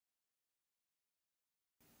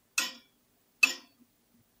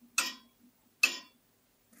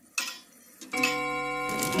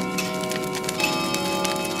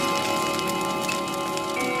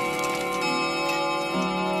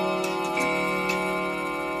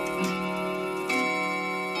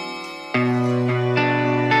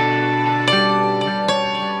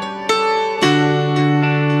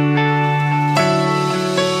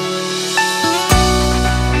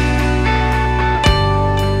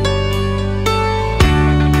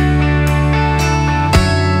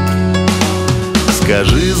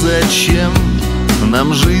Скажи, зачем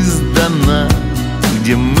нам жизнь дана,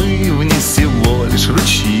 где мы в ней всего лишь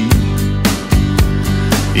ручьи,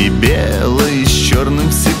 и белое с черным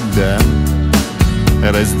всегда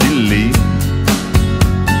раздели.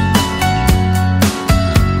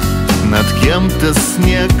 Над кем-то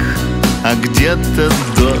снег, а где-то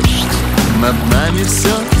дождь, над нами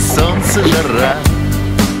все солнце, жара,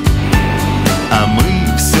 а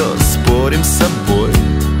мы все спорим с собой,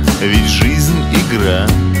 ведь жизнь игра.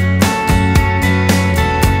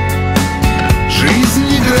 Жизнь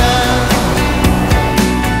игра,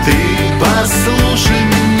 ты послушай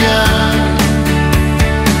меня.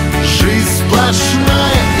 Жизнь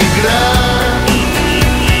сплошная игра,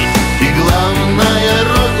 и главная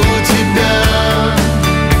роль у тебя,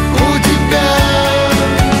 у тебя.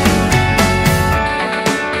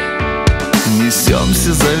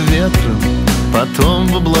 Несемся за ветром, потом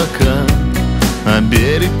в облака, а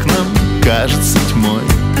берег нам кажется тьмой,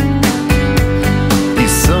 и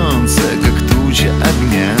солнце, как туча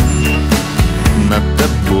огня, над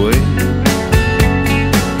тобой.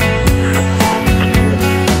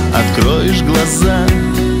 Откроешь глаза,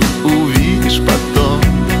 увидишь потом,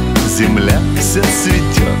 земля вся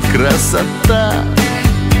цветет, красота,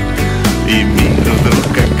 и мир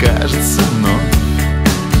вдруг окажется вновь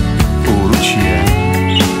у ручья.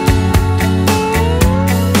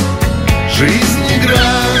 Жизнь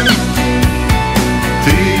игра,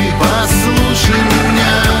 ты послушай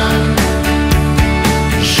меня.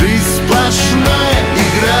 Жизнь сплошная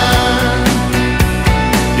игра,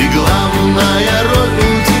 и главная роль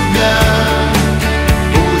у тебя,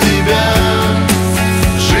 у тебя.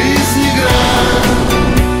 Жизнь игра,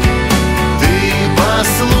 ты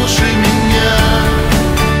послушай меня.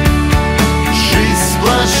 Жизнь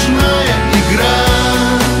сплошная игра,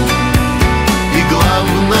 и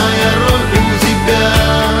главная роль у тебя,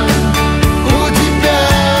 у тебя.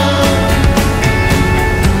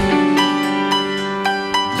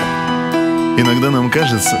 Иногда нам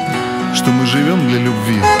кажется, что мы живем для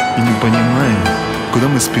любви и не понимаем, куда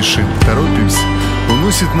мы спешим, торопимся.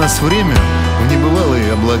 Уносит нас время в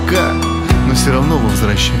небывалые облака, но все равно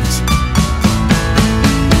возвращаемся.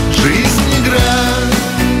 Жизнь игра,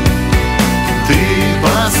 ты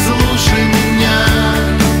послушай меня.